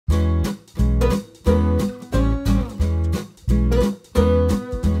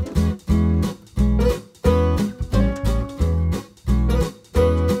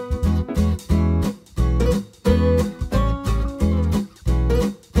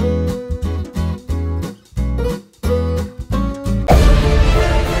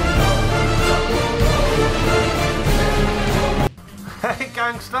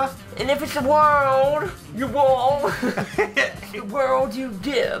It's the world you want. The world you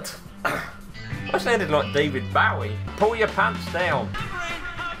get. I sounded like David Bowie. Pull your pants down.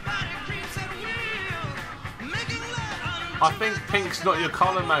 I think pink's not your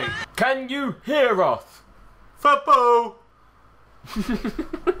colour, mate. Can you hear us? Football!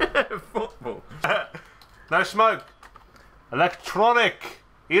 Football. No smoke. Electronic.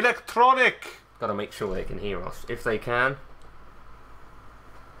 Electronic. Gotta make sure they can hear us. If they can.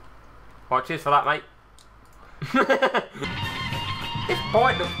 Right, cheers for that, mate. This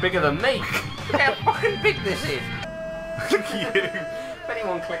bite looks bigger than me. Look how fucking big this is. Look at you. If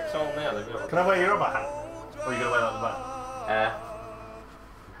anyone clicks on now, they'll be like, Can I wear your other hat? Or are you going to wear that at the back?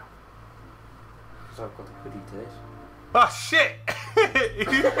 Because I've got a hoodie to this. Oh, shit!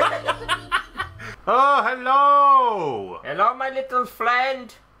 Oh, hello! Hello, my little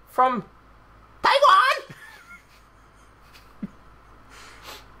friend from Taiwan!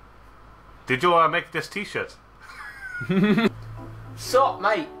 Did you make this t-shirt? Sup,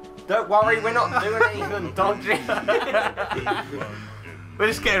 mate? Don't worry, we're not doing anything dodgy. We're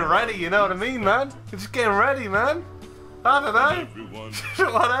just getting ready, you know what I mean, man? We're just getting ready, man. I don't know.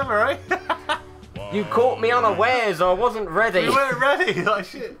 Whatever, eh? You caught me unawares, I wasn't ready. You weren't ready, like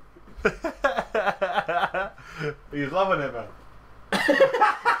shit. He's loving it, man.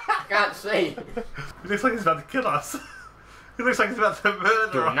 Can't see. He looks like he's about to kill us. He looks like he's about to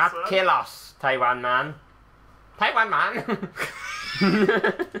murder us. Do not kill us, Taiwan man. Taiwan man.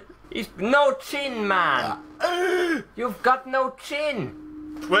 He's no chin, man. You've got no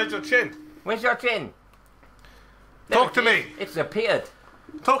chin. Where's your chin? Where's your chin? Talk to me. It's appeared.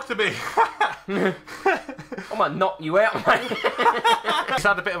 Talk to me. I'm gonna knock you out, mate. He's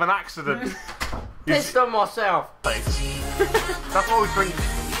had a bit of an accident. Pissed on myself. That's why we drink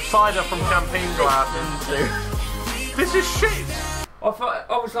cider from champagne glasses. This is shit. I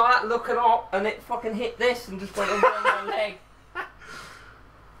was like looking up and it fucking hit this and just went under my leg.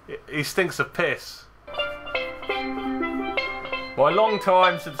 He stinks of piss. My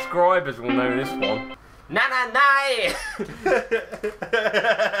long-time subscribers will know this one. Nah. It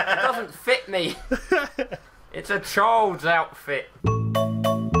doesn't fit me. It's a child's outfit.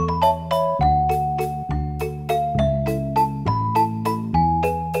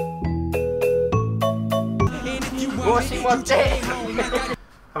 What's in my dick? Have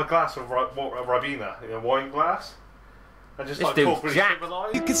a glass of Ribena, a wine glass. And just like talk really Jack.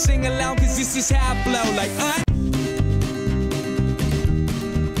 civilized. You can sing along cause this is how I blow like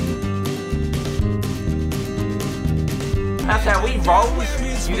That's how we roll.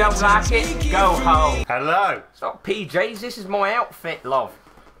 You don't like it? Go home. Hello. It's not PJs, this is my outfit, love.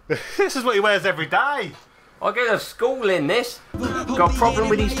 This is what he wears every day. I go to school in this. Got a problem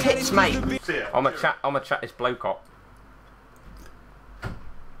with these tits, mate. See ya. I'm a chat this bloke up.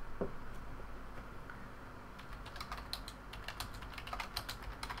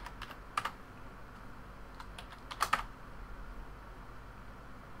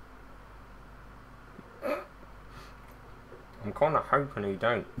 I'm kind of hoping he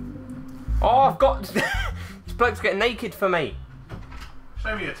don't. Oh, I've got... This bloke's getting naked for me.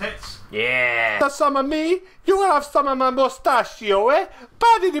 Show me your tits. Yeah. That's some of me. You have some of my mustachio, eh?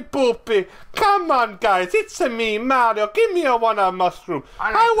 Buddy the poopy. Come on, guys. It's me, Mario. Give me a one of mushroom.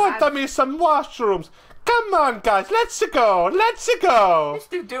 I want me some mushrooms. Come on, guys. Let's go. Let's go. What's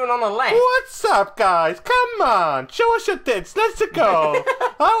dude doing on the left? What's up, guys? Come on. Show us your tits. Let's go.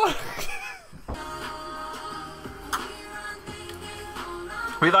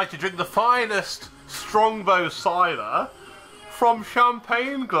 We like to drink the finest Strongbow cider from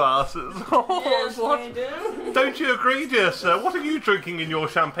champagne glasses. Yes, What? I do. Don't you agree, dear sir? What are you drinking in your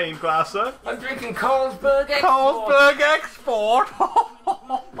champagne glass, sir? I'm drinking Carlsberg Export. Carlsberg Export.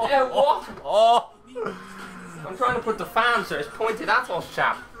 Yeah, what? Oh. I'm trying to put the fan so it's pointed at us,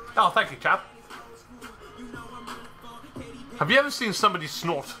 chap. Oh, thank you, chap. Have you ever seen somebody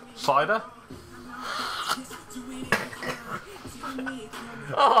snort cider?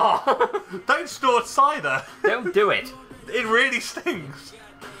 Oh, Don't snort cider. don't do it. It really stings.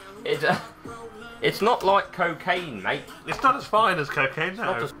 It's not like cocaine, mate. It's not as fine as cocaine, no.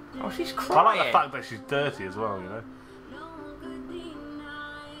 Not just, oh, she's I crying. like the fact that she's dirty as well, you know.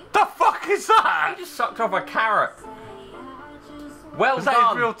 The fuck is that? He just sucked off a carrot. Well Is that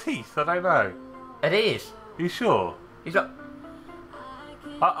done. his real teeth? I don't know. It is. Are you sure? He's got...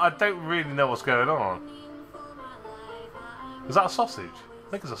 I don't really know what's going on. Is that a sausage?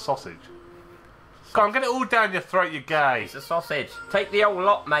 I think it's a sausage. Come on, get it all down your throat, you gay. It's a sausage. Take the old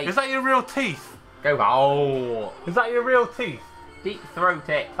lot, mate. Is that your real teeth? Go, oh. Is that your real teeth? Deep throat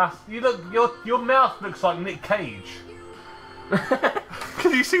it. That's, you look. Your mouth looks like Nick Cage.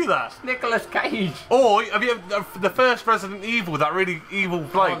 Can you see that? Nicolas Cage. Or have you the first Resident Evil, that really evil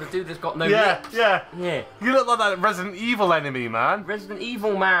bloke? Oh, the dude that's got no yeah, lips. yeah. Yeah. You look like that Resident Evil enemy, man. Resident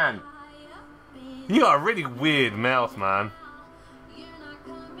Evil man. You got a really weird mouth, man.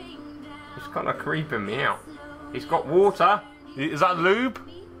 It's kind of creeping me out. He's got water. Is that lube?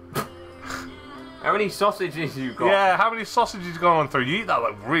 How many sausages you got? Yeah, how many sausages you going through? You eat that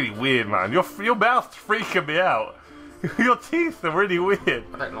like really weird, man. Your mouth's freaking me out. Your teeth are really weird.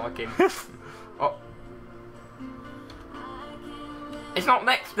 I don't like him. Oh. It's not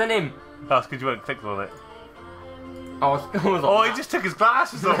next to him. That's because you weren't clicking on it. Oh, He just took his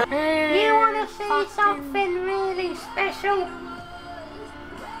glasses off. You want to see something really special?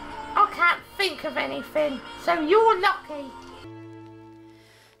 I can't think of anything, so you're lucky.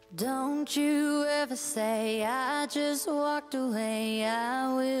 Don't you ever say I just walked away. I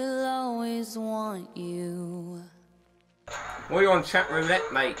will always want you. Well, you're on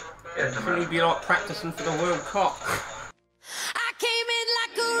Chatroulette, mate. Shouldn't you be like practicing for the World Cup? I came in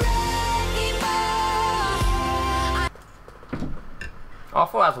like a wrecking ball. I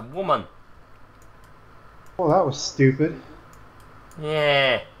thought that was a woman. Well, that was stupid.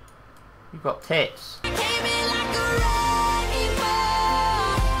 Yeah. You've got tits. I came in like a wrecking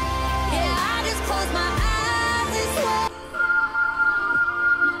ball. Yeah, I just closed my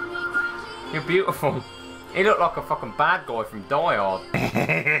eyes. You're beautiful. He looked like a fucking bad guy from Die Hard.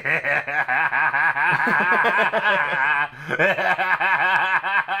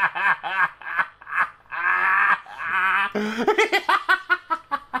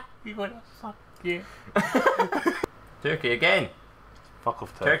 You wanna fuck you? Turkey again. Fuck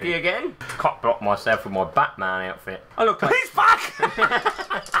off, Turkey again? Cock blocked myself with my Batman outfit. I look like... He's back!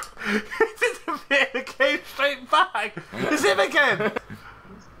 He disappeared and came straight back. It's him again.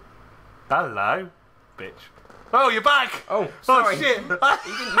 Hello, bitch. Oh, you're back. Oh, sorry. Oh shit. You didn't mean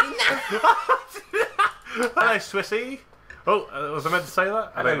that. Hello, Swissy. Oh, was I meant to say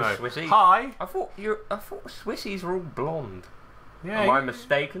that? I don't know. Swissy. Hi. I thought Swissies were all blonde. Yeah. Am I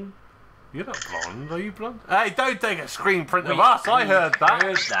mistaken? You're not blonde, are you blonde? Hey, don't take a screen print of us. I heard that.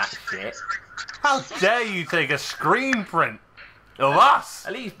 Heard that shit. How dare you take a screen print of us?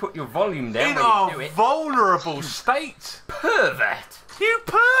 At least put your volume down In when you our do it. vulnerable state. Pervert. You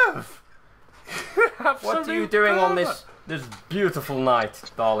perv. What are you doing on this beautiful night,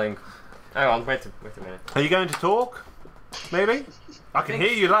 darling? Hang on, wait a minute. Are you going to talk? Maybe? I can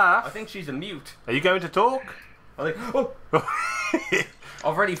hear you I laugh. think she's a mute. Are you going to talk? I think. Oh,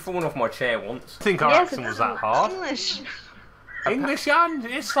 I've already fallen off my chair once. I think our accent was that hard. English. English, and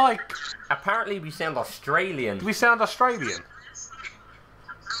it's like... Apparently we sound Australian. Do we sound Australian?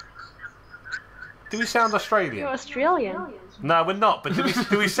 Do we sound Australian? You're Australian. No, we're not, but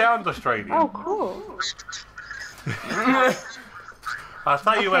do we sound Australian? Oh, cool. I'll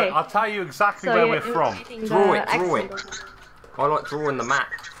tell you Okay. I'll tell you exactly So where you're we're from. imitating Draw the it, draw it. accent. I like drawing the map.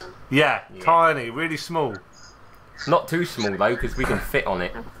 Yeah, tiny, really small. Not too small though, because we can fit on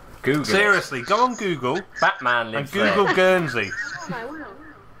it. Google it. Seriously, go on Google Batman and lives Google there. Guernsey. Oh, I will.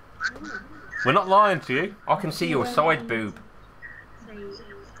 We're not lying to you. I can see your side boob.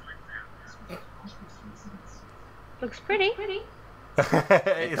 Looks pretty.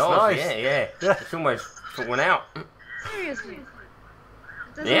 It's does, nice. Yeah. It's almost falling out. Seriously.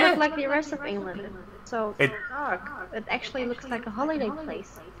 It doesn't Yeah. look like the rest of England. So It- dark. It actually looks like a holiday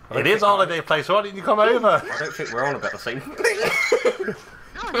place. It is a holiday place. Why didn't you come over? I don't think we're on about the same thing.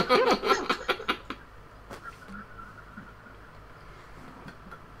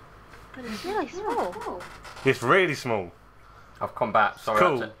 But it's really small. It's really small. I've come back. Sorry. Cool.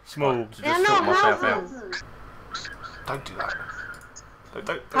 I had to- Small. To There are just no sort myself out. houses. Don't do that.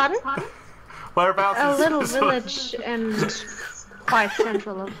 Don't. Pardon? Whereabouts A is little this? village in quite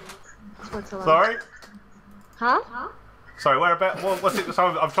central of Switzerland. Sorry? Huh? Sorry, whereabouts? What's it?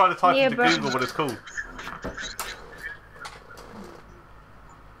 Sorry, I'm trying to type Near into Bern. Google what it's called.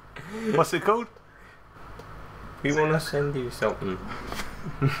 What's it called? We want to send you something.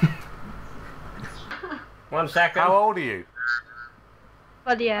 1 second. How old are you?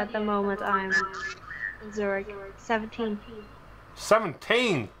 But yeah, at the moment I'm in Zurich. 17.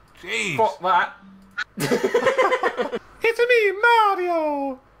 17. Jeez. Fuck that. It's me,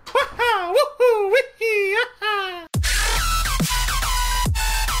 Mario. Woohoo! Woohoo! Wee!